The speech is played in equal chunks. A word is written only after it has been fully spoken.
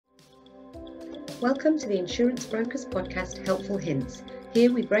Welcome to the Insurance Brokers Podcast, Helpful Hints.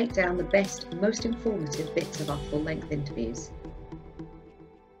 Here we break down the best and most informative bits of our full-length interviews.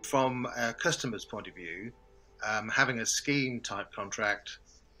 From a customer's point of view, having a scheme-type contract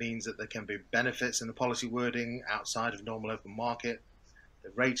means that there can be benefits in the policy wording outside of normal open market.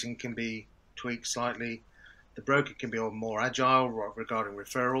 The rating can be tweaked slightly. The broker can be more agile regarding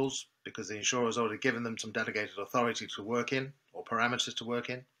referrals because the insurer has already given them some delegated authority to work in or parameters to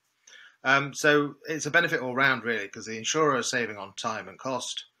work in. So it's a benefit all round really because the insurer is saving on time and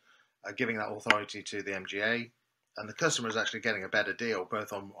cost, giving that authority to the MGA, and the customer is actually getting a better deal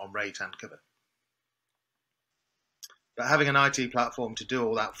both on rate and cover. But having an IT platform to do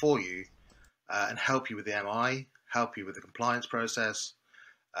all that for you and help you with the MI, help you with the compliance process,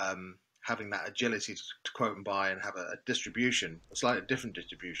 having that agility to quote and buy and have a distribution, a slightly different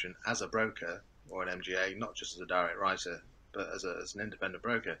distribution as a broker or an MGA, not just as a direct writer, but as an independent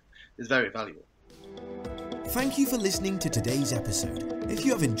broker, is very valuable. Thank you for listening to today's episode. If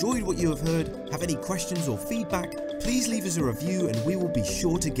you have enjoyed what you have heard, have any questions or feedback, please leave us a review and we will be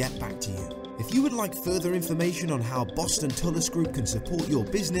sure to get back to you. If you would like further information on how Boston Tullis Group can support your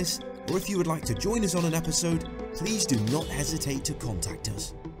business, or if you would like to join us on an episode, please do not hesitate to contact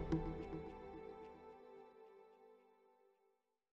us.